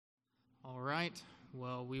All right.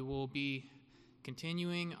 Well, we will be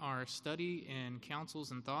continuing our study in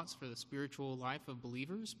Counsels and Thoughts for the Spiritual Life of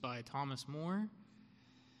Believers by Thomas More.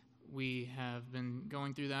 We have been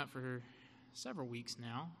going through that for several weeks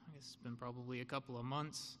now. I guess it's been probably a couple of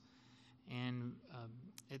months. And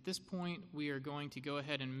at this point, we are going to go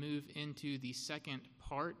ahead and move into the second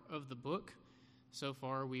part of the book. So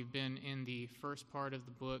far, we've been in the first part of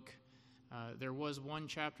the book. There was one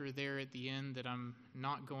chapter there at the end that I'm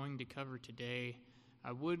not going to cover today.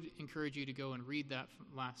 I would encourage you to go and read that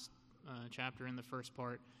last chapter in the first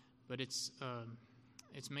part, but it's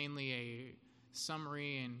mainly a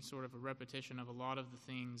summary and sort of a repetition of a lot of the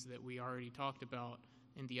things that we already talked about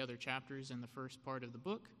in the other chapters in the first part of the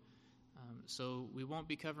book. So we won't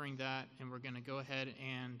be covering that, and we're going to go ahead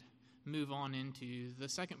and move on into the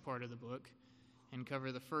second part of the book and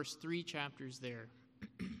cover the first 3 chapters there.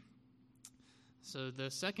 So the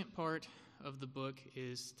second part of the book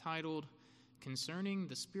is titled Concerning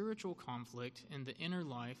the Spiritual Conflict in the Inner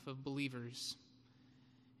Life of Believers.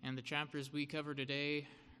 And the chapters we cover today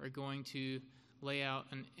are going to lay out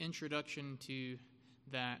an introduction to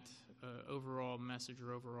that overall message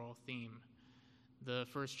or overall theme. The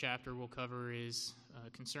first chapter we'll cover is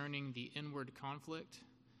concerning the inward conflict.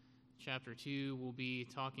 Chapter 2 will be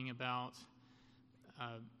talking about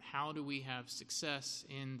how do we have success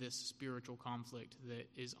in this spiritual conflict that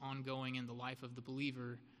is ongoing in the life of the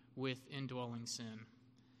believer with indwelling sin.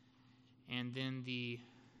 And then the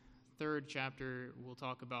third chapter will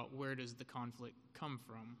talk about where does the conflict come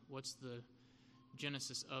from? What's the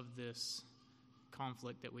genesis of this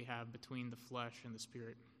conflict that we have between the flesh and the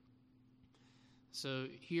spirit? So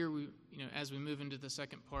here we, as we move into the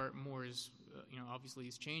second part, More is, obviously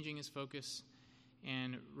he's changing his focus,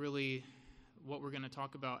 and really what we're going to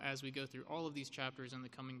talk about as we go through all of these chapters in the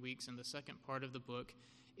coming weeks in the second part of the book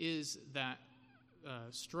is that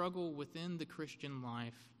struggle within the Christian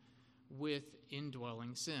life with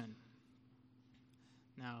indwelling sin.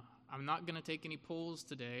 Now, I'm not going to take any polls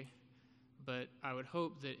today, but I would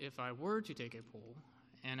hope that if I were to take a poll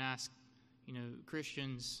and ask,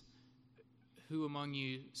 Christians, who among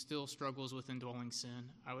you still struggles with indwelling sin,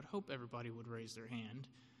 I would hope everybody would raise their hand.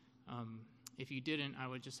 If you didn't, I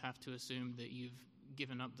would just have to assume that you've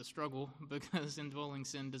given up the struggle, because indwelling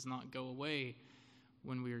sin does not go away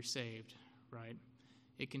when we are saved, right?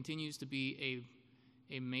 It continues to be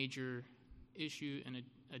a major issue and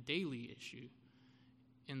a daily issue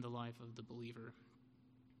in the life of the believer.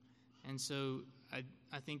 And so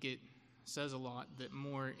I think it says a lot that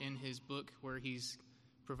More in his book, where he's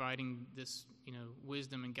providing this,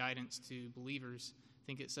 wisdom and guidance to believers, I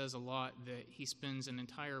think it says a lot that he spends an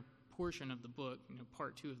entire portion of the book,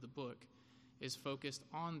 part 2 of the book, is focused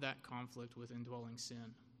on that conflict with indwelling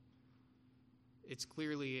sin. It's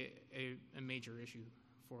clearly a major issue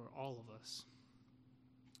for all of us.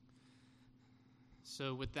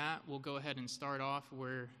 So with that, we'll go ahead and start off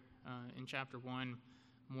where in chapter 1,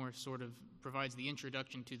 More sort of provides the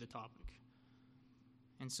introduction to the topic.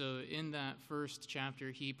 And so in that first chapter,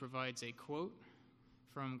 he provides a quote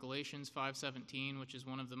from Galatians 5:17, which is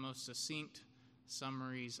one of the most succinct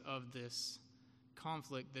summaries of this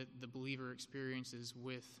conflict that the believer experiences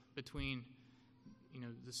between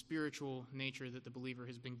the spiritual nature that the believer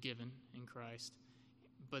has been given in Christ,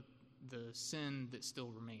 but the sin that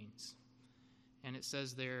still remains. And it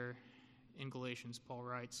says there in Galatians, Paul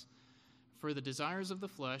writes, "For the desires of the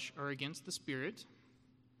flesh are against the spirit,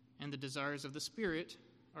 and the desires of the spirit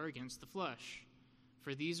are against the flesh.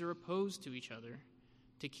 For these are opposed to each other,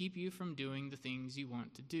 to keep you from doing the things you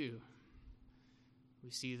want to do." We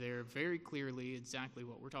see there very clearly exactly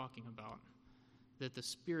what we're talking about, that the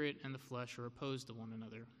spirit and the flesh are opposed to one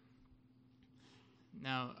another.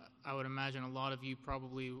 Now, I would imagine a lot of you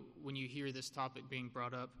probably, when you hear this topic being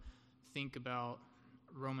brought up, think about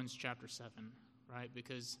Romans chapter 7, right?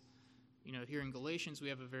 Because, here in Galatians, we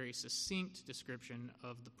have a very succinct description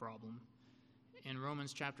of the problem. In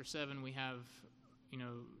Romans chapter 7, we have,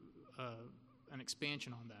 an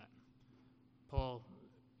expansion on that. Paul,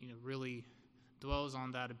 really dwells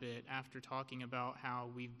on that a bit after talking about how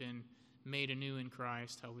we've been made anew in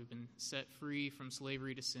Christ, how we've been set free from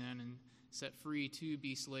slavery to sin and set free to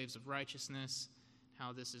be slaves of righteousness,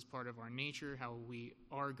 how this is part of our nature, how we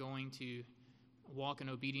are going to walk in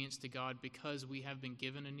obedience to God because we have been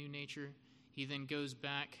given a new nature. He then goes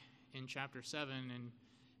back in chapter 7 and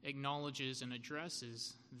acknowledges and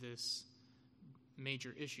addresses this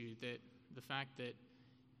major issue, that the fact that,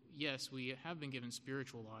 yes, we have been given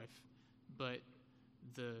spiritual life, but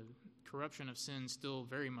the corruption of sin still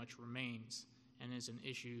very much remains and is an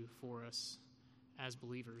issue for us as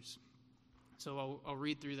believers. So I'll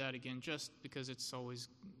read through that again just because it's always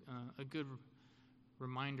a good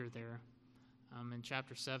reminder there. In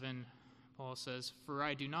chapter 7, Paul says, "For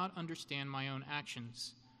I do not understand my own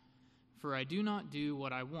actions. For I do not do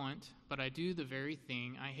what I want, but I do the very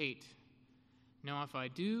thing I hate. Now if I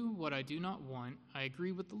do what I do not want, I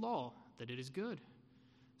agree with the law that it is good.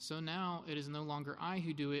 So now it is no longer I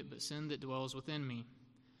who do it, but sin that dwells within me.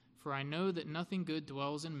 For I know that nothing good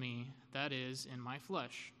dwells in me, that is, in my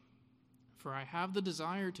flesh. For I have the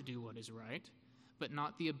desire to do what is right, but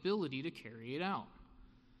not the ability to carry it out.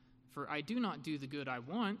 For I do not do the good I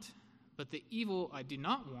want, but the evil I do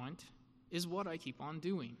not want is what I keep on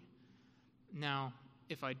doing. Now,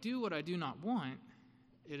 if I do what I do not want,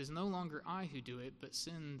 it is no longer I who do it, but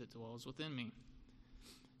sin that dwells within me.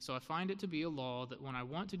 So I find it to be a law that when I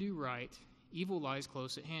want to do right, evil lies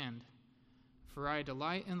close at hand. For I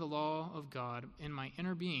delight in the law of God in my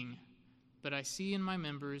inner being, but I see in my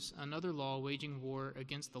members another law waging war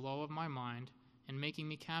against the law of my mind and making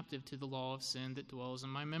me captive to the law of sin that dwells in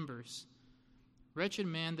my members. Wretched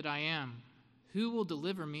man that I am, who will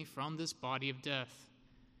deliver me from this body of death?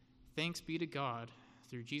 Thanks be to God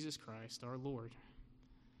through Jesus Christ our Lord."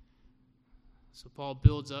 So Paul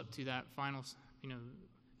builds up to that final, kind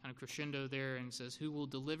of crescendo there and says, "Who will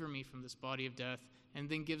deliver me from this body of death?" And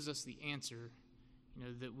then gives us the answer,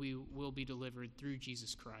 that we will be delivered through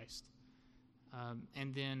Jesus Christ.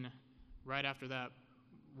 And then right after that,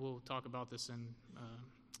 we'll talk about this in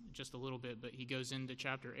just a little bit, but he goes into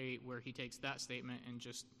chapter 8 where he takes that statement and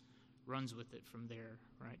just runs with it from there,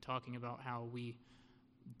 right? Talking about how we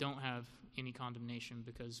don't have any condemnation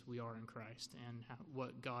because we are in Christ and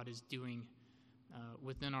what God is doing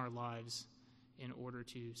within our lives in order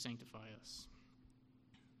to sanctify us.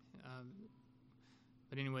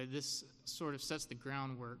 But anyway, this sort of sets the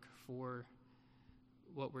groundwork for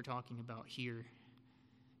what we're talking about here.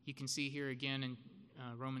 You can see here again in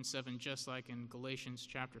Romans 7, just like in Galatians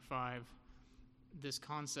chapter 5, this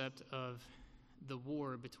concept of the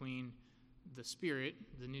war between the spirit,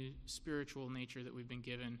 the new spiritual nature that we've been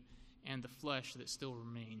given, and the flesh that still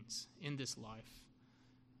remains in this life.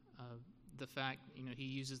 The fact, he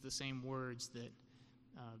uses the same words that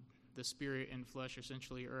the spirit and flesh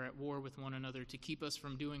essentially are at war with one another to keep us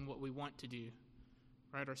from doing what we want to do.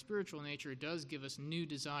 Right? Our spiritual nature does give us new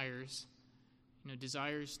desires,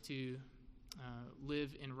 desires to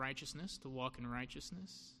live in righteousness, to walk in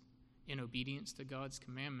righteousness, in obedience to God's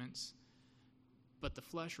commandments. But the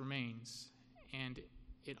flesh remains, and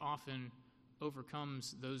it often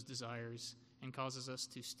overcomes those desires and causes us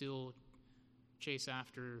to still chase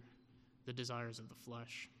after the desires of the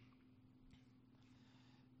flesh.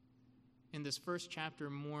 In this first chapter,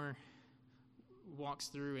 Moore walks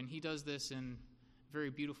through, and he does this in very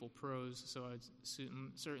beautiful prose, so I'd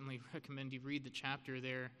certainly recommend you read the chapter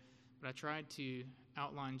there. But I tried to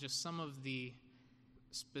outline just some of the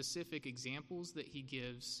specific examples that he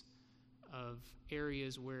gives of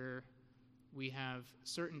areas where we have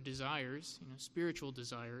certain desires, spiritual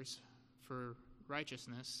desires for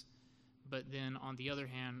righteousness, but then on the other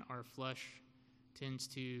hand, our flesh tends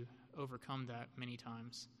to overcome that many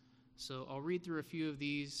times. So I'll read through a few of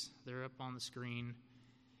these. They're up on the screen.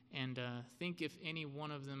 And think if any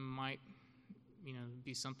one of them might,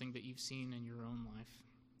 be something that you've seen in your own life.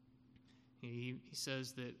 He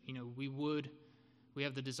says that, we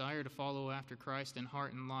have the desire to follow after Christ in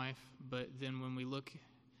heart and life, but then when we look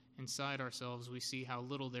inside ourselves, we see how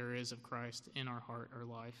little there is of Christ in our heart or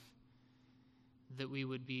life. That we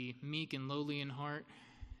would be meek and lowly in heart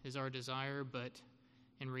is our desire, but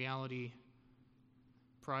in reality,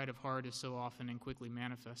 pride of heart is so often and quickly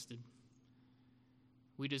manifested.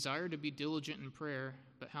 We desire to be diligent in prayer,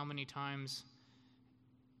 but how many times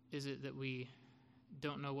is it that we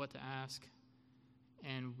don't know what to ask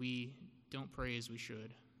and we don't pray as we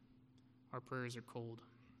should? Our prayers are cold.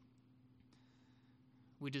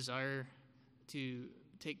 We desire to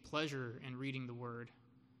take pleasure in reading the Word,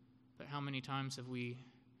 but how many times have we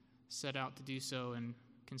set out to do so and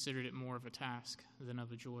considered it more of a task than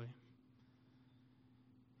of a joy?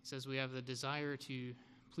 He says we have the desire to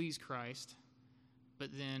please Christ, but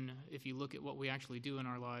then if you look at what we actually do in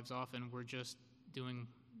our lives, often we're just doing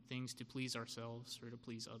things to please ourselves or to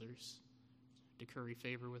please others, to curry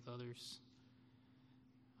favor with others.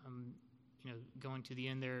 Going to the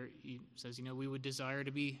end there, he says, we would desire to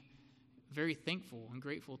be very thankful and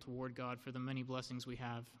grateful toward God for the many blessings we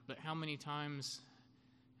have. But how many times,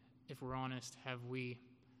 if we're honest, have we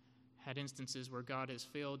had instances where God has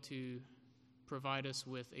failed to provide us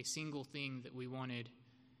with a single thing that we wanted,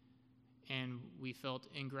 and we felt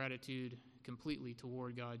ingratitude completely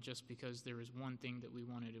toward God just because there was one thing that we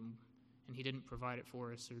wanted and he didn't provide it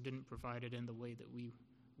for us or didn't provide it in the way that we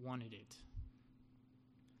wanted it?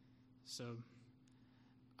 So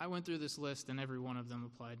I went through this list, and every one of them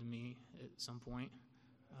applied to me at some point.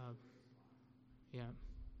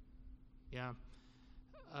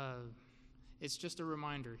 It's just a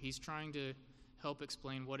reminder. He's trying to help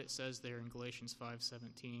explain what it says there in Galatians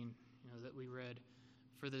 5:17, that we read.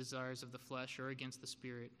 For the desires of the flesh are against the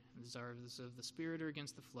spirit, and the desires of the spirit are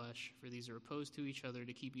against the flesh, for these are opposed to each other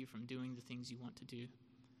to keep you from doing the things you want to do.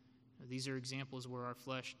 These are examples where our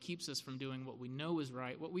flesh keeps us from doing what we know is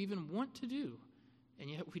right, what we even want to do, and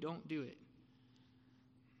yet we don't do it.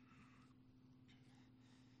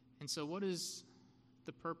 And so what is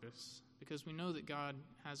the purpose? Because we know that God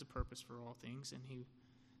has a purpose for all things, and he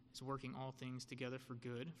is working all things together for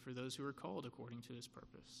good for those who are called according to his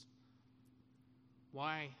purpose.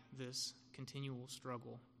 Why this continual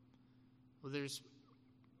struggle? Well, there's,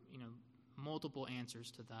 multiple answers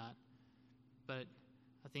to that, but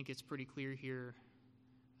I think it's pretty clear here,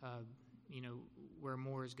 where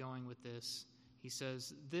Moore is going with this. He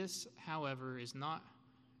says, this, however, is not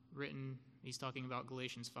written, he's talking about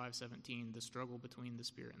Galatians 5:17, the struggle between the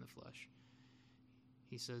spirit and the flesh.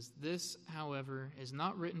 He says, this, however, is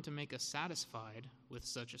not written to make us satisfied with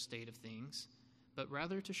such a state of things, but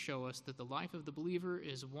rather to show us that the life of the believer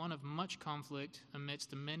is one of much conflict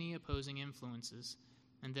amidst many opposing influences,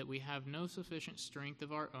 and that we have no sufficient strength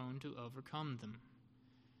of our own to overcome them.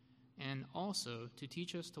 And also to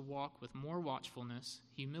teach us to walk with more watchfulness,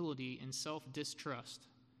 humility, and self-distrust,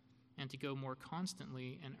 and to go more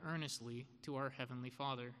constantly and earnestly to our Heavenly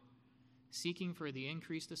Father, seeking for the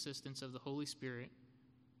increased assistance of the Holy Spirit,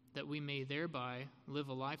 that we may thereby live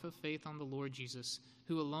a life of faith on the Lord Jesus,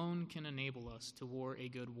 who alone can enable us to war a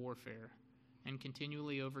good warfare and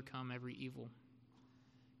continually overcome every evil.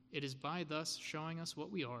 It is by thus showing us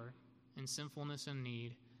what we are in sinfulness and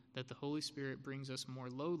need that the Holy Spirit brings us more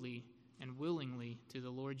lowly and willingly to the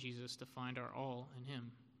Lord Jesus to find our all in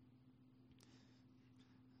him.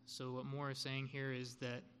 So what Moore is saying here is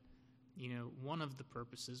that, one of the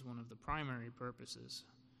primary purposes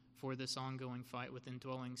for this ongoing fight with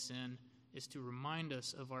indwelling sin is to remind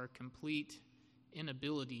us of our complete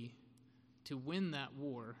inability to win that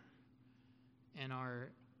war and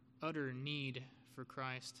our utter need for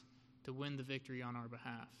Christ to win the victory on our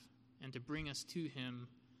behalf and to bring us to him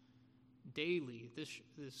daily. This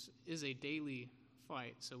is a daily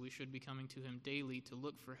fight, so we should be coming to him daily to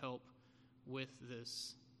look for help with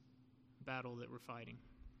this battle that we're fighting.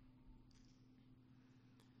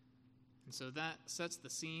 And so that sets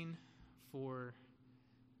the scene for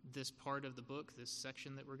this part of the book, this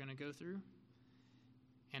section that we're going to go through.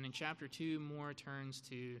 And in chapter 2, Moore turns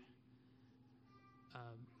to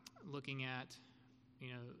looking at,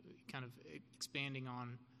 kind of expanding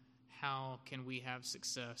on how can we have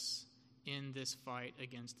success in this fight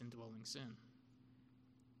against indwelling sin.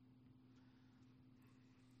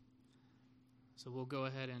 So we'll go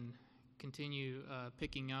ahead and continue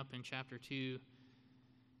picking up in chapter 2.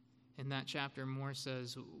 In that chapter, Moore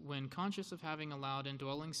says, when conscious of having allowed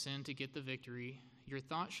indwelling sin to get the victory, your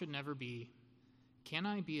thought should never be, can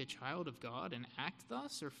I be a child of God and act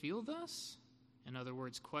thus or feel thus? In other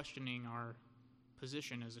words, questioning our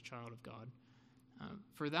position as a child of God.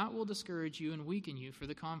 For that will discourage you and weaken you for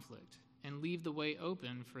the conflict and leave the way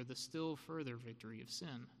open for the still further victory of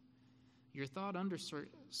sin. Your thought under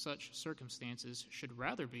such circumstances should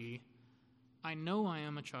rather be, I know I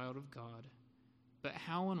am a child of God, but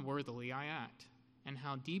how unworthily I act, and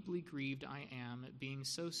how deeply grieved I am at being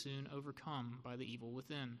so soon overcome by the evil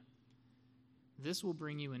within. This will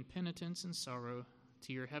bring you in penitence and sorrow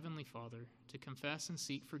to your heavenly Father to confess and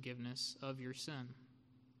seek forgiveness of your sin.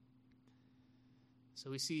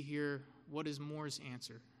 So we see here what is Moore's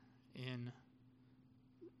answer in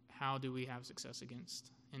how do we have success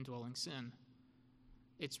against indwelling sin.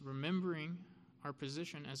 It's remembering our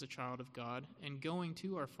position as a child of God and going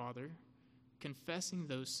to our Father, confessing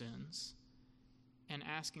those sins, and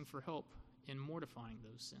asking for help in mortifying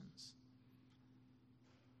those sins.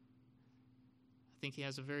 I think he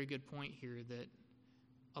has a very good point here that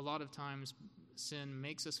a lot of times sin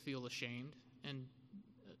makes us feel ashamed, and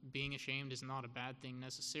being ashamed is not a bad thing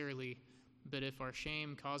necessarily, but if our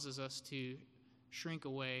shame causes us to shrink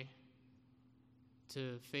away,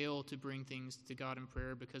 to fail to bring things to God in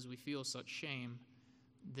prayer because we feel such shame,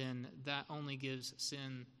 then that only gives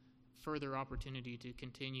sin further opportunity to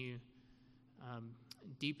continue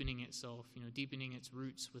deepening itself, deepening its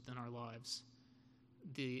roots within our lives.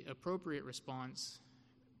 The appropriate response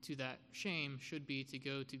to that shame should be to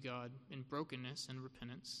go to God in brokenness and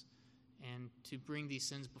repentance and to bring these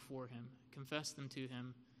sins before him, confess them to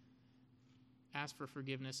him, ask for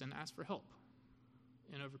forgiveness, and ask for help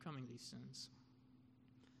in overcoming these sins.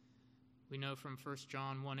 We know from 1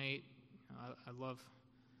 John 1:8 I love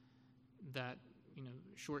that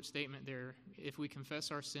short statement there. If we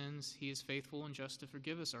confess our sins, he is faithful and just to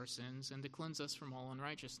forgive us our sins and to cleanse us from all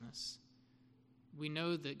unrighteousness. We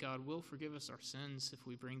know that God will forgive us our sins if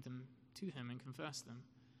we bring them to him and confess them.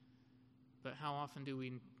 But how often do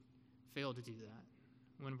we fail to do that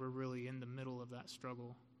when we're really in the middle of that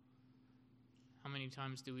struggle? How many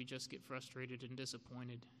times do we just get frustrated and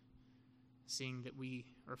disappointed seeing that we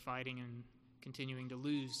are fighting and continuing to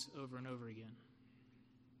lose over and over again?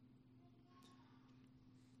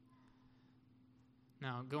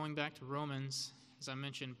 Now, going back to Romans, as I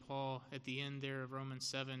mentioned, Paul at the end there of Romans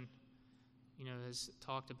 7, has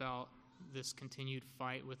talked about this continued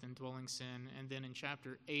fight with indwelling sin. And then in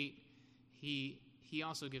chapter 8, he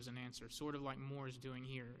also gives an answer, sort of like Moore is doing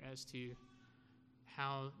here, as to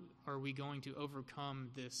how are we going to overcome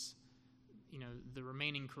this, the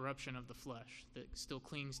remaining corruption of the flesh that still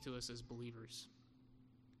clings to us as believers.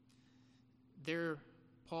 There,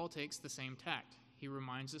 Paul takes the same tact. He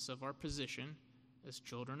reminds us of our position as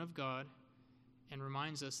children of God and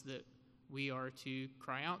reminds us that we are to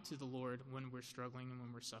cry out to the Lord when we're struggling and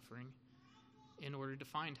when we're suffering in order to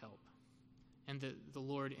find help. And that the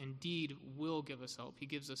Lord indeed will give us help. He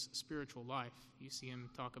gives us spiritual life. You see him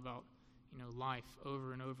talk about, life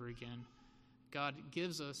over and over again. God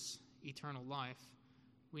gives us eternal life.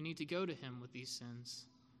 We need to go to him with these sins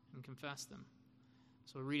and confess them.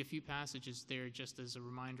 So I'll read a few passages there just as a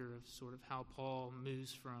reminder of sort of how Paul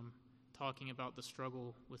moves from talking about the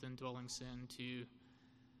struggle with indwelling sin to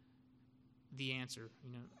the answer.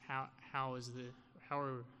 How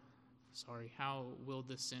will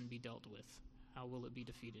this sin be dealt with? How will it be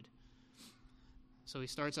defeated? So he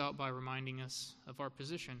starts out by reminding us of our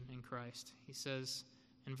position in Christ. He says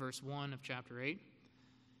in verse 1 of chapter 8,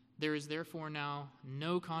 "There is therefore now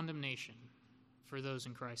no condemnation for those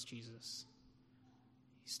in Christ Jesus."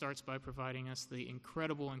 He starts by providing us the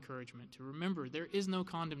incredible encouragement to remember there is no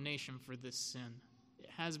condemnation for this sin.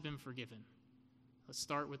 It has been forgiven. Let's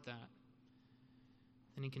start with that.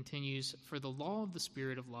 Then he continues, "For the law of the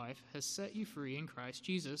Spirit of life has set you free in Christ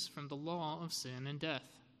Jesus from the law of sin and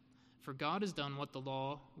death. For God has done what the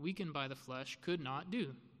law, weakened by the flesh, could not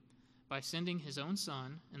do. By sending his own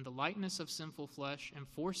Son in the likeness of sinful flesh and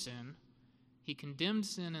for sin, he condemned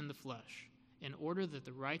sin in the flesh, in order that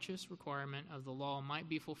the righteous requirement of the law might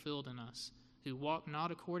be fulfilled in us, who walk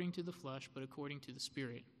not according to the flesh, but according to the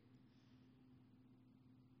Spirit."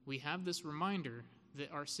 We have this reminder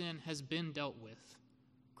that our sin has been dealt with.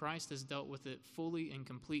 Christ has dealt with it fully and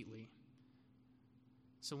completely.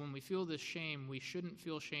 So when we feel this shame, we shouldn't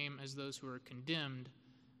feel shame as those who are condemned,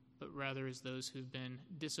 but rather as those who've been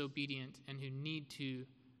disobedient and who need to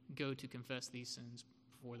go to confess these sins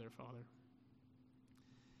before their Father.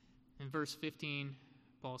 In verse 15,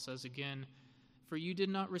 Paul says again, "For you did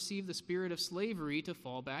not receive the spirit of slavery to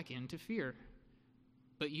fall back into fear,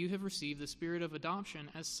 but you have received the spirit of adoption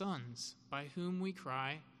as sons, by whom we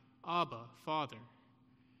cry, 'Abba, Father.'"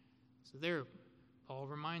 So there, Paul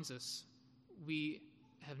reminds us, we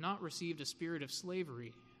have not received a spirit of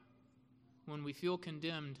slavery. When we feel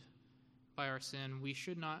condemned by our sin, we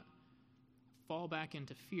should not fall back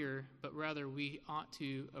into fear, but rather we ought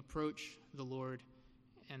to approach the Lord.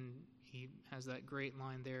 And he has that great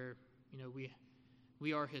line there,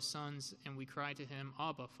 we are his sons, and we cry to him,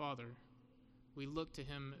 "Abba, Father." We look to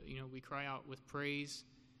him, we cry out with praise,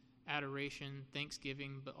 adoration,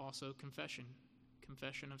 thanksgiving, but also confession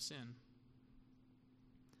of sin.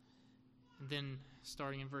 And then,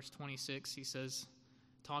 starting in verse 26, he says,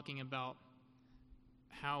 talking about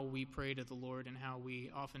how we pray to the Lord and how we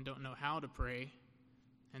often don't know how to pray,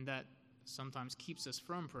 and that sometimes keeps us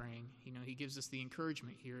from praying. He gives us the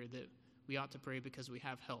encouragement here that we ought to pray because we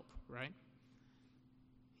have help, right?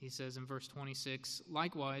 He says in verse 26,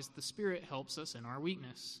 "Likewise, the Spirit helps us in our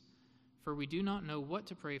weakness. For we do not know what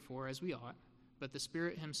to pray for as we ought, but the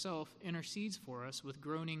Spirit himself intercedes for us with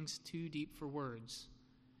groanings too deep for words.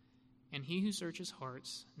 And he who searches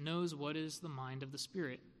hearts knows what is the mind of the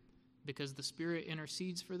Spirit, because the Spirit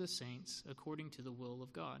intercedes for the saints according to the will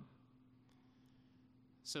of God."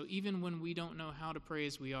 So even when we don't know how to pray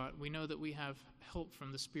as we ought, we know that we have help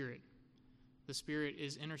from the Spirit. The Spirit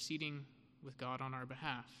is interceding with God on our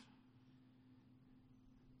behalf.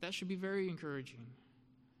 That should be very encouraging.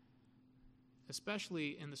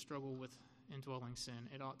 Especially in the struggle with indwelling sin,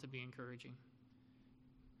 it ought to be encouraging.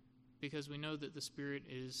 Because we know that the Spirit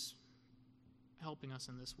is helping us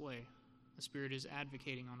in this way. The Spirit is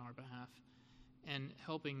advocating on our behalf and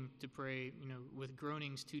helping to pray, with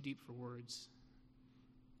groanings too deep for words.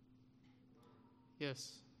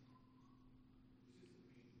 Yes.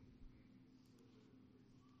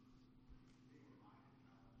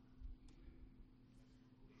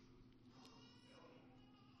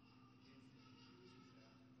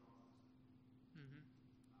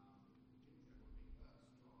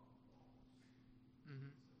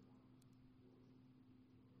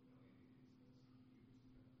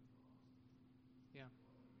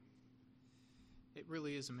 it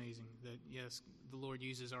really is amazing that, yes, the Lord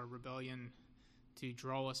uses our rebellion to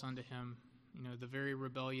draw us unto him. The very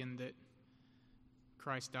rebellion that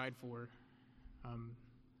Christ died for,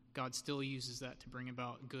 God still uses that to bring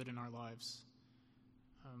about good in our lives.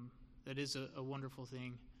 That is a wonderful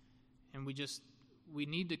thing. And we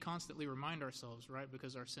need to constantly remind ourselves, right?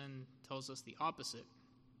 Because our sin tells us the opposite.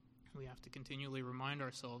 We have to continually remind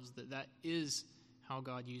ourselves that that is how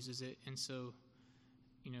God uses it. And so,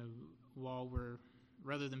 while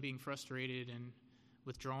rather than being frustrated and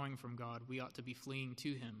withdrawing from God, we ought to be fleeing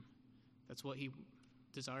to him. That's what he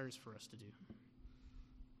desires for us to do.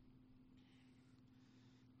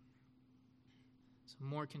 So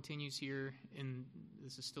more continues here,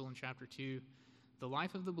 this is still in chapter 2. The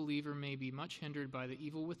life of the believer may be much hindered by the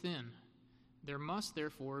evil within. There must,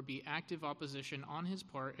 therefore, be active opposition on his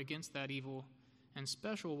part against that evil, and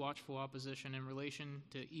special watchful opposition in relation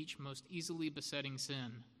to each most easily besetting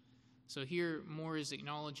sin. So here, more is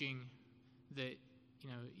acknowledging that,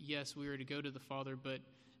 yes, we are to go to the Father, but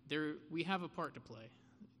we have a part to play.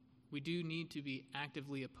 We do need to be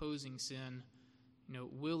actively opposing sin,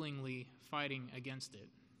 willingly fighting against it.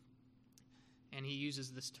 And he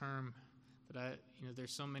uses this term that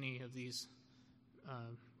there's so many of these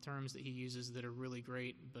terms that he uses that are really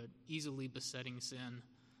great, but easily besetting sin.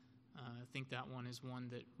 I think that one is one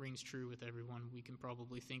that rings true with everyone. We can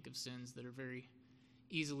probably think of sins that are very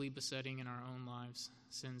easily besetting in our own lives,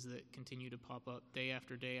 sins that continue to pop up day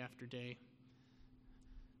after day after day.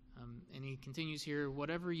 And he continues here,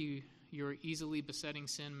 whatever your easily besetting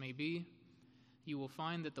sin may be, you will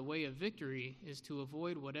find that the way of victory is to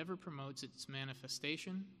avoid whatever promotes its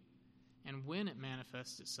manifestation, and when it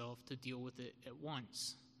manifests itself, to deal with it at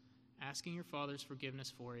once, asking your Father's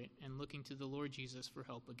forgiveness for it and looking to the Lord Jesus for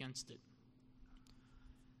help against it.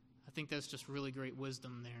 I think that's just really great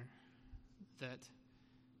wisdom there, that,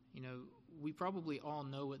 we probably all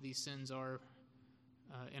know what these sins are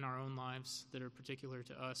in our own lives that are particular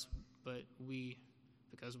to us, but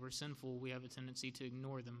because we're sinful, we have a tendency to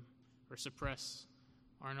ignore them or suppress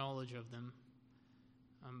our knowledge of them.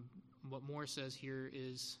 What Moore says here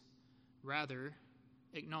is, rather,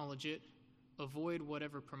 acknowledge it, avoid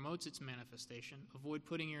whatever promotes its manifestation, avoid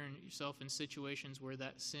putting yourself in situations where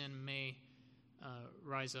that sin may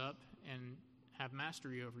rise up and have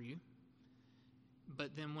mastery over you.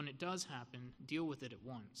 But then when it does happen, deal with it at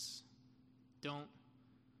once. Don't,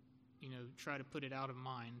 try to put it out of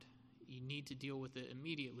mind. You need to deal with it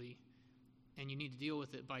immediately, and you need to deal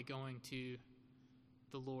with it by going to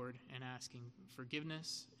the Lord and asking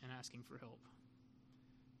forgiveness and asking for help.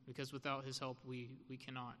 Because without his help, we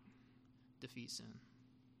cannot defeat sin.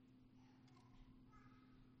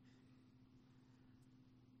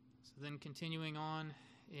 So then continuing on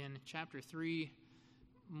in chapter 3,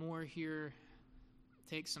 Moore here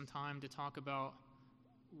takes some time to talk about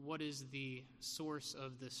what is the source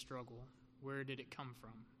of this struggle. Where did it come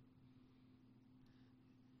from?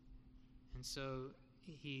 And so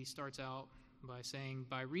he starts out by saying,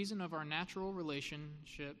 by reason of our natural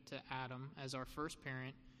relationship to Adam as our first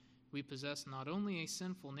parent, we possess not only a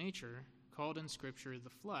sinful nature, called in Scripture the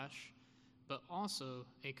flesh, but also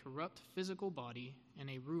a corrupt physical body and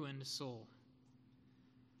a ruined soul.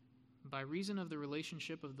 By reason of the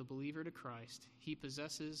relationship of the believer to Christ, he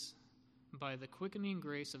possesses, by the quickening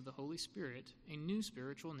grace of the Holy Spirit, a new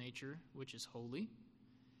spiritual nature which is holy,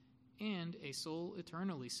 and a soul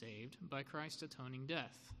eternally saved by Christ's atoning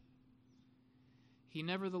death. He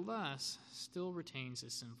nevertheless still retains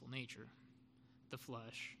his sinful nature, the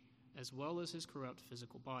flesh, as well as his corrupt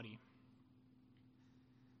physical body.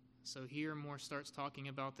 So here Moore starts talking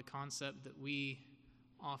about the concept that we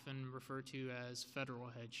often refer to as federal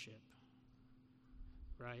headship,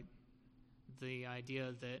 right? The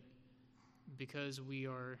idea that because we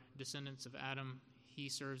are descendants of Adam, he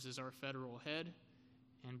serves as our federal head,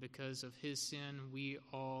 and because of his sin, we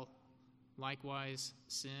all likewise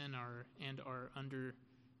sin and are under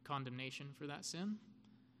condemnation for that sin.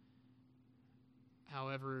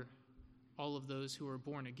 However, all of those who are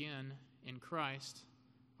born again in Christ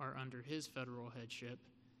are under his federal headship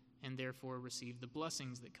and therefore receive the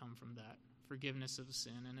blessings that come from that, forgiveness of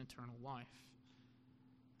sin and eternal life.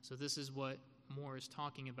 So this is what Moore is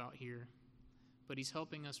talking about here, but he's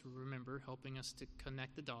helping us remember, helping us to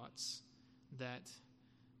connect the dots that,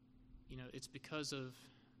 it's because of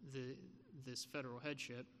this federal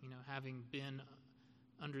headship, having been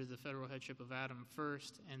under the federal headship of Adam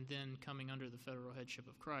first and then coming under the federal headship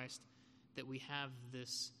of Christ, that we have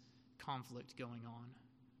this conflict going on.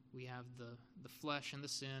 We have the flesh and the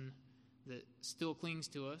sin that still clings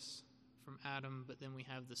to us from Adam, but then we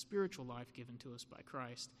have the spiritual life given to us by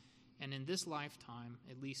Christ. And in this lifetime,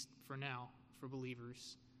 at least for now, for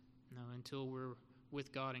believers. Until we're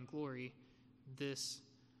with God in glory, this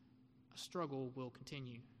struggle will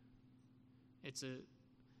continue. It's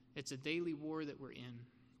a daily war that we're in.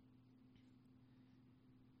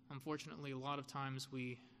 Unfortunately, a lot of times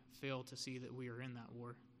we fail to see that we are in that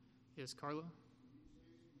war. Yes, Carlo?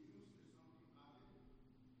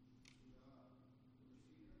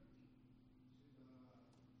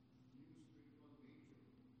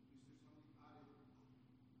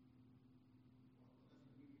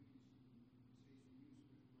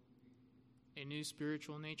 A new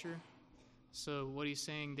spiritual nature. So what he's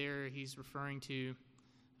saying there, he's referring to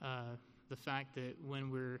the fact that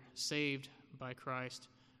when we're saved by Christ,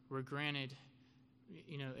 we're granted,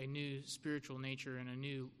 a new spiritual nature and a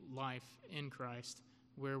new life in Christ,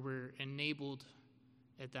 where we're enabled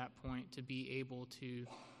at that point to be able to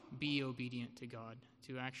be obedient to God,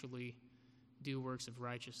 to actually do works of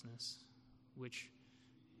righteousness, which,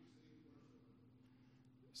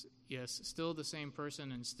 yes, still the same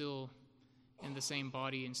person and still in the same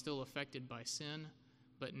body and still affected by sin,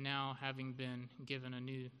 but now having been given a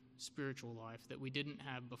new spiritual life that we didn't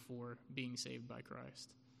have before being saved by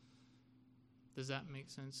Christ. Does that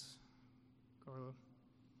make sense, Carlo?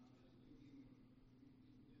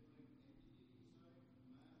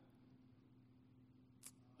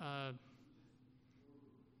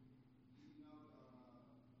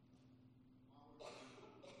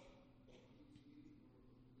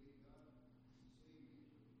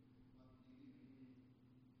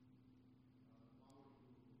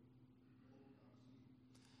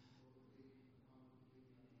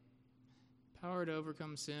 Power to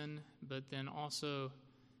overcome sin, but then also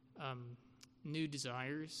new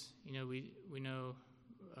desires. We know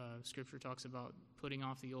Scripture talks about putting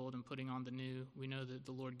off the old and putting on the new. We know that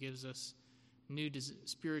the Lord gives us new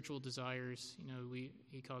spiritual desires.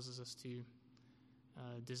 He causes us to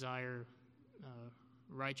desire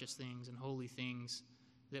righteous things and holy things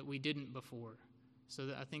that we didn't before.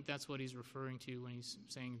 So I think that's what he's referring to when he's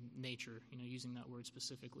saying nature, using that word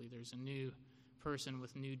specifically. There's a new person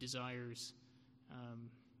with new desires.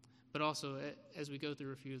 But also, as we go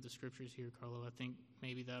through a few of the scriptures here, Carlo, I think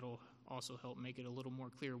maybe that'll also help make it a little more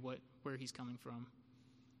clear where he's coming from.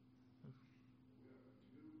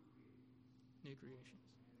 New creations.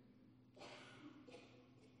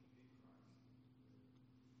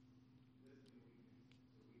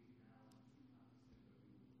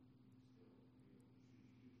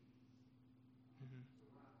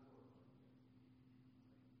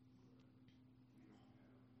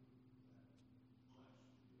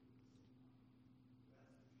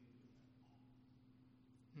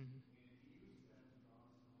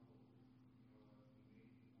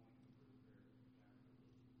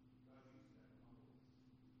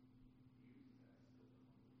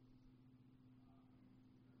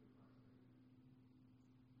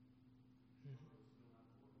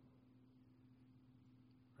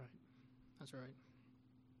 That's right.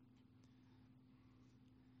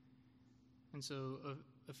 And so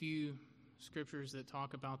a few scriptures that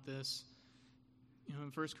talk about this,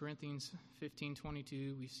 in 1 Corinthians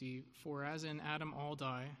 15:22, we see, "For as in Adam all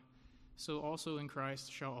die, so also in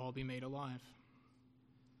Christ shall all be made alive."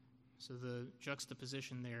 So the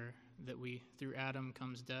juxtaposition there, that through Adam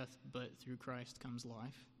comes death, but through Christ comes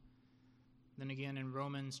life. Then again in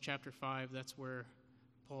Romans chapter 5, that's where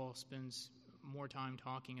Paul spends more time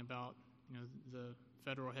talking about the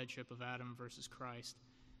federal headship of Adam versus Christ.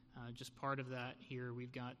 Just part of that here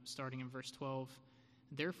we've got starting in verse 12.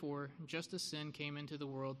 "Therefore, just as sin came into the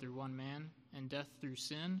world through one man, and death through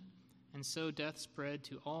sin, and so death spread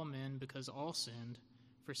to all men because all sinned.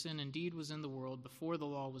 For sin indeed was in the world before the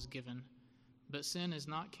law was given, but sin is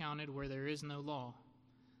not counted where there is no law.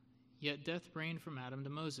 Yet death reigned from Adam to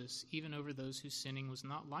Moses, even over those whose sinning was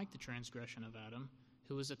not like the transgression of Adam,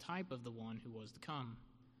 who was a type of the one who was to come.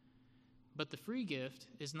 But the free gift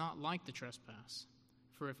is not like the trespass.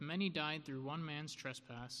 For if many died through one man's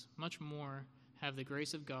trespass, much more have the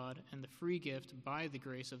grace of God and the free gift by the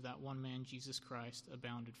grace of that one man, Jesus Christ,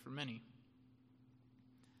 abounded for many."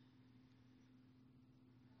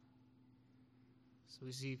 So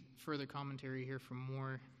we see further commentary here from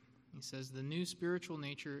Moore. He says, "The new spiritual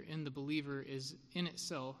nature in the believer is in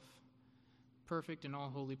itself perfect in all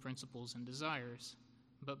holy principles and desires.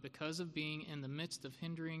 But because of being in the midst of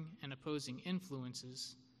hindering and opposing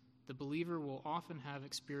influences, the believer will often have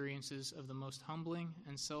experiences of the most humbling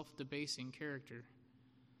and self-debasing character.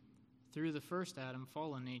 Through the first Adam,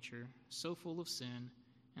 fallen nature, so full of sin,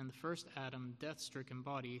 and the first Adam, death-stricken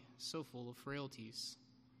body, so full of frailties.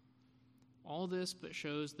 All this but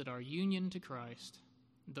shows that our union to Christ,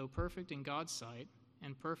 though perfect in God's sight,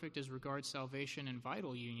 and perfect as regards salvation and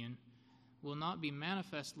vital union, will not be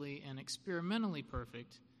manifestly and experimentally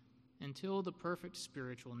perfect until the perfect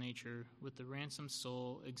spiritual nature with the ransomed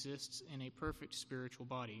soul exists in a perfect spiritual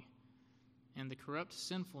body, and the corrupt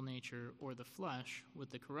sinful nature, or the flesh, with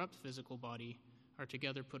the corrupt physical body are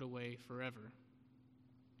together put away forever.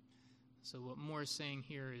 So what Moore is saying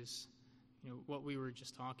here is, what we were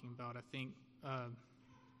just talking about. I think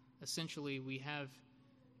essentially we have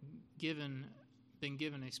been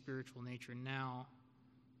given a spiritual nature now,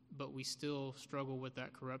 but we still struggle with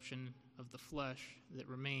that corruption of the flesh that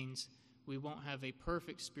remains. We won't have a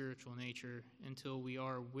perfect spiritual nature until we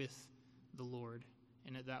are with the Lord,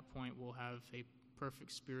 and at that point we'll have a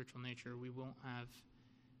perfect spiritual nature. We won't have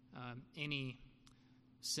any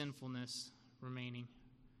sinfulness remaining,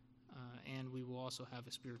 and we will also have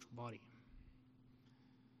a spiritual body.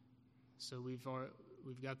 So we've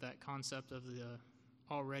got that concept of the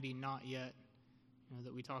already not yet,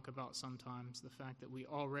 that we talk about sometimes, the fact that we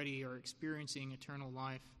already are experiencing eternal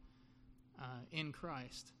life in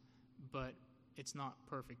Christ, but it's not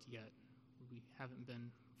perfect yet. We haven't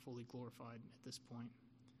been fully glorified at this point.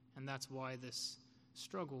 And that's why this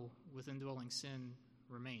struggle with indwelling sin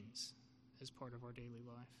remains as part of our daily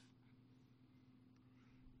life.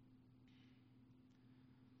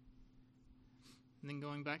 And then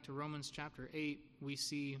going back to Romans chapter 8, we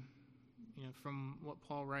see, from what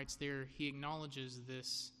Paul writes there, he acknowledges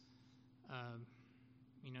this,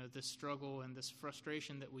 this struggle and this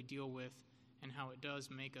frustration that we deal with, and how it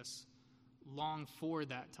does make us long for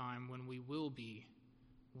that time when we will be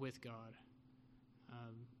with God.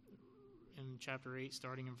 In chapter 8,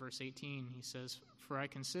 starting in verse 18, he says, "For I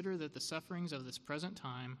consider that the sufferings of this present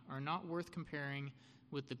time are not worth comparing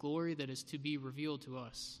with the glory that is to be revealed to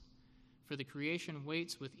us. For the creation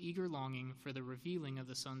waits with eager longing for the revealing of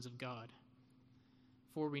the sons of God.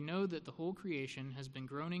 For we know that the whole creation has been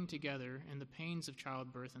groaning together in the pains of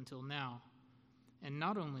childbirth until now. And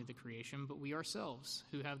not only the creation, but we ourselves,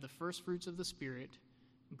 who have the first fruits of the Spirit,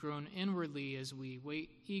 groan inwardly as we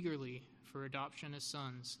wait eagerly for adoption as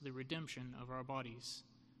sons, the redemption of our bodies.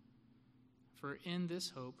 For in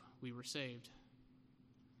this hope we were saved."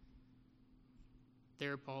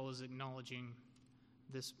 There Paul is acknowledging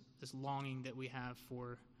this longing that we have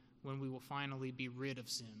for when we will finally be rid of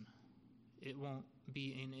sin. It won't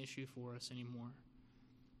be an issue for us anymore.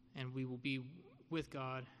 And we will be with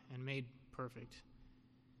God and made perfect.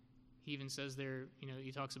 He even says there,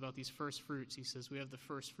 he talks about these first fruits. He says we have the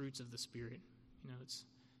first fruits of the Spirit. It's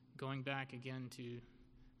going back again to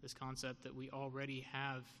this concept that we already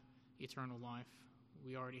have eternal life.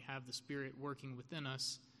 We already have the Spirit working within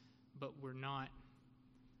us, but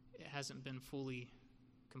it hasn't been fully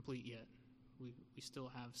complete yet. We still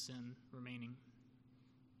have sin remaining.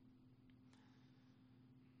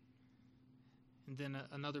 And then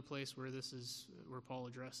another place where Paul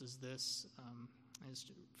addresses this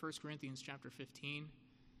is 1 Corinthians chapter 15.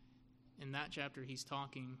 In that chapter, he's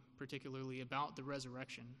talking particularly about the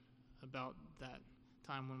resurrection, about that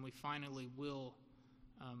time when we finally will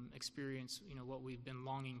experience, what we've been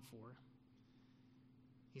longing for.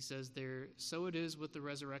 He says there, "So it is with the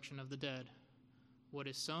resurrection of the dead. What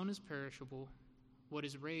is sown is perishable, what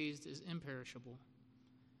is raised is imperishable.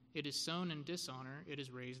 It is sown in dishonor, it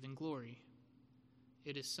is raised in glory.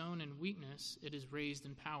 It is sown in weakness, it is raised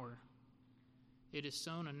in power. It is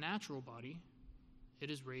sown a natural body, it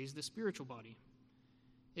is raised a spiritual body.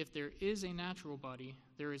 If there is a natural body,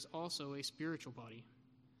 there is also a spiritual body.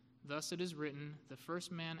 Thus it is written, the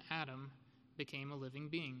first man, Adam, became a living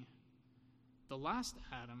being. The last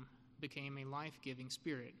Adam became a life-giving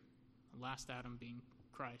spirit." The last Adam being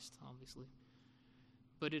Christ, obviously.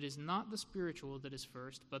 "But it is not the spiritual that is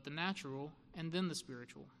first, but the natural, and then the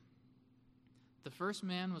spiritual. The first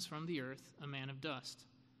man was from the earth, a man of dust.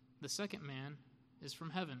 The second man is from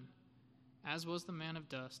heaven. As was the man of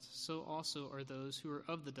dust, so also are those who are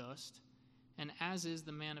of the dust. And as is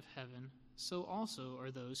the man of heaven, so also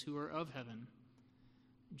are those who are of heaven.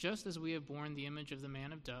 Just as we have borne the image of the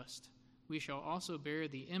man of dust, we shall also bear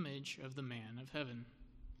the image of the man of heaven."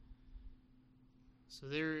 So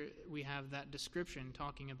there we have that description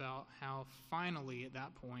talking about how finally at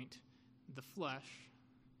that point the flesh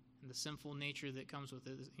and the sinful nature that comes with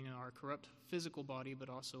it, our corrupt physical body, but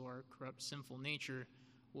also our corrupt sinful nature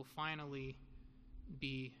will finally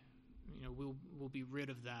be, we'll be rid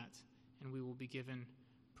of that, and we will be given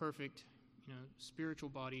perfect, spiritual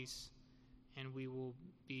bodies, and we will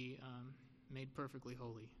be made perfectly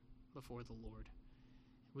holy before the Lord.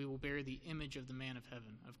 We will bear the image of the man of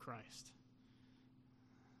heaven, of Christ.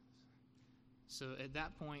 So at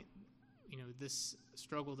that point, this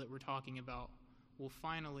struggle that we're talking about will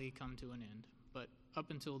finally come to an end. But up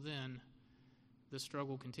until then, the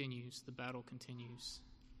struggle continues, the battle continues.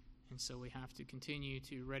 And so we have to continue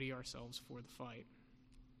to ready ourselves for the fight.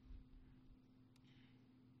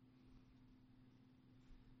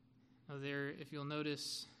 Now there, if you'll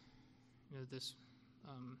notice, this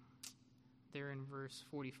there in verse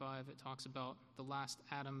 45, it talks about the last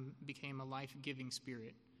Adam became a life-giving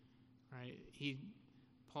spirit, right?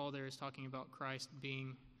 Paul there is talking about Christ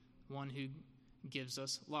being one who gives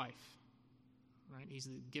us life, right? He's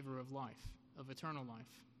the giver of life, of eternal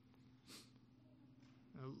life.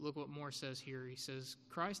 Look what Moore says here. He says,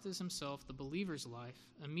 Christ is himself the believer's life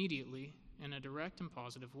immediately in a direct and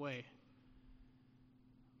positive way.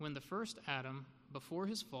 When the first Adam, before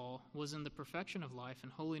his fall, was in the perfection of life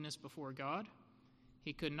and holiness before God,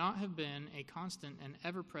 he could not have been a constant and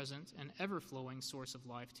ever-present and ever-flowing source of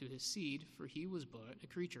life to his seed, for he was but a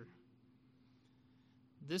creature.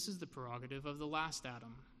 This is the prerogative of the last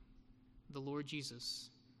Adam, the Lord Jesus.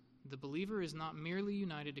 The believer is not merely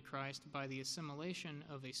united to Christ by the assimilation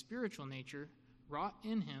of a spiritual nature wrought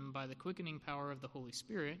in him by the quickening power of the Holy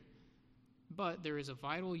Spirit, but there is a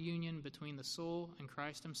vital union between the soul and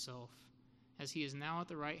Christ himself, as he is now at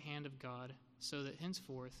the right hand of God, so that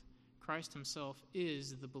henceforth Christ himself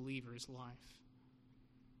is the believer's life.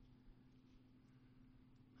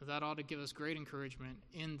 That ought to give us great encouragement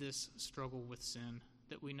in this struggle with sin,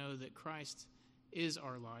 that we know that Christ is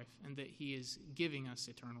our life and that he is giving us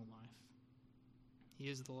eternal life. He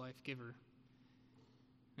is the life giver.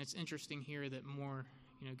 And it's interesting here that Moore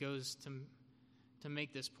goes to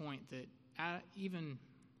make this point that even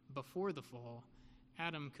before the fall,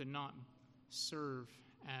 Adam could not serve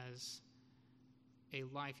as a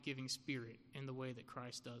life-giving spirit in the way that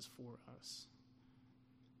Christ does for us.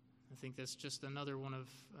 I think that's just another one of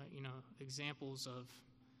examples of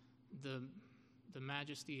the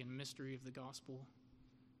majesty and mystery of the gospel.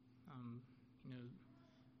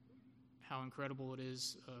 How incredible it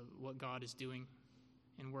is what God is doing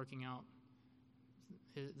in working out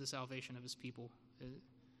the salvation of his people.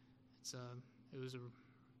 It was a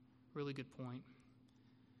really good point.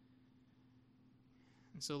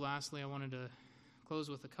 And so lastly, I wanted to close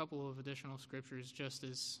with a couple of additional scriptures just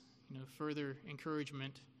as further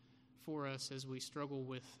encouragement for us as we struggle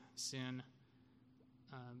with sin,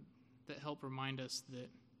 that help remind us that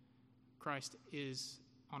Christ is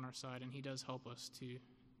on our side and he does help us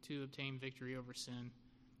to obtain victory over sin,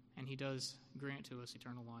 and he does grant to us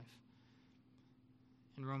eternal life.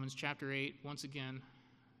 In Romans chapter 8, once again,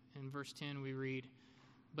 in verse 10 we read,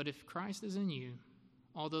 "But if Christ is in you,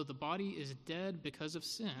 although the body is dead because of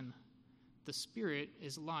sin, the spirit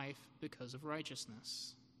is life because of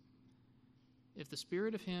righteousness. If the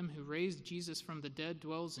spirit of him who raised Jesus from the dead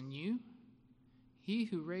dwells in you, he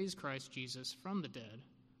who raised Christ Jesus from the dead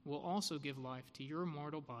will also give life to your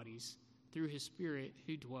mortal bodies through his Spirit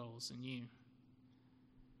who dwells in you."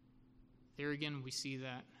 There again we see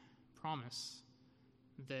that promise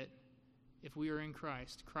that if we are in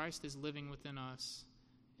Christ, Christ is living within us,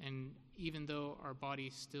 and even though our body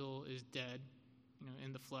still is dead,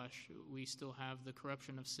 in the flesh, we still have the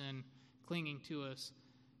corruption of sin clinging to us,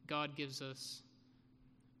 God gives us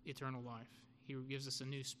eternal life. He gives us a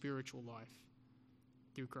new spiritual life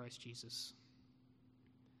through Christ Jesus.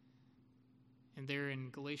 And there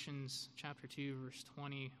in Galatians chapter 2, verse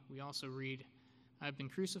 20, we also read, "I have been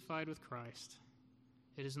crucified with Christ.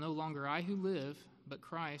 It is no longer I who live, but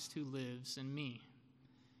Christ who lives in me.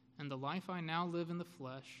 And the life I now live in the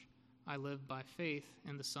flesh, I live by faith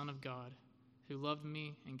in the Son of God, who loved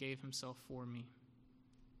me and gave himself for me."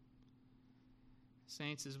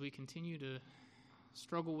 Saints, as we continue to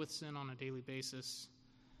struggle with sin on a daily basis,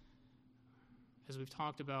 as we've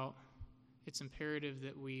talked about, it's imperative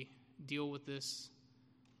that we deal with this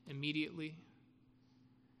immediately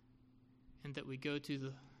and that we go to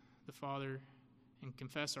the Father and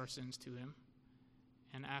confess our sins to him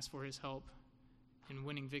and ask for his help in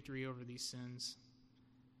winning victory over these sins.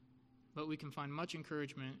 But we can find much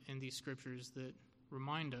encouragement in these scriptures that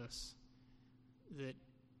remind us that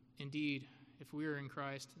indeed, if we are in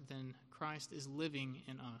Christ, then Christ is living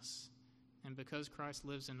in us. And because Christ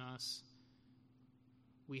lives in us,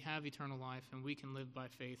 we have eternal life and we can live by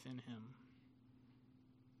faith in him.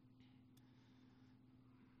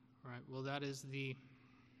 All right, well, that is the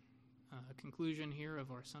conclusion here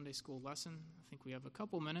of our Sunday school lesson. I think we have a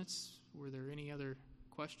couple minutes. Were there any other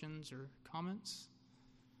questions or comments?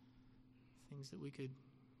 Things that we could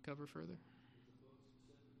cover further?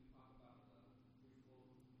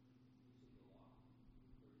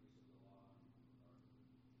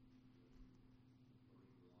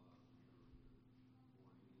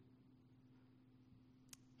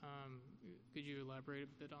 Could you elaborate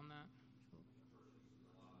a bit on that?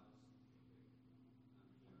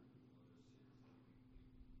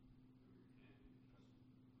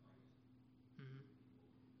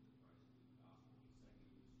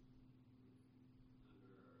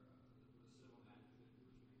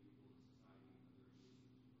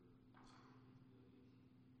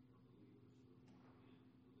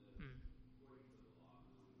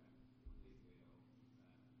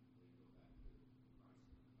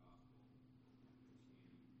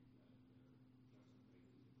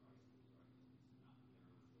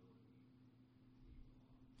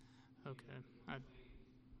 Okay.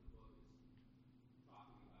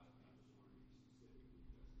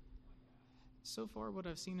 So far, what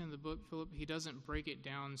I've seen in the book, Philip, he doesn't break it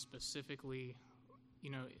down specifically,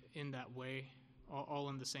 in that way, all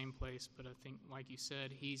in the same place. But I think, like you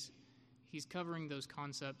said, he's covering those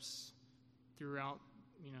concepts throughout,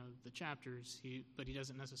 the chapters. But he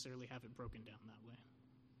doesn't necessarily have it broken down that way.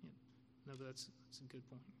 Yep. No, but that's a good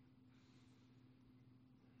point.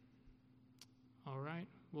 All right.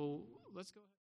 Well, let's go ahead.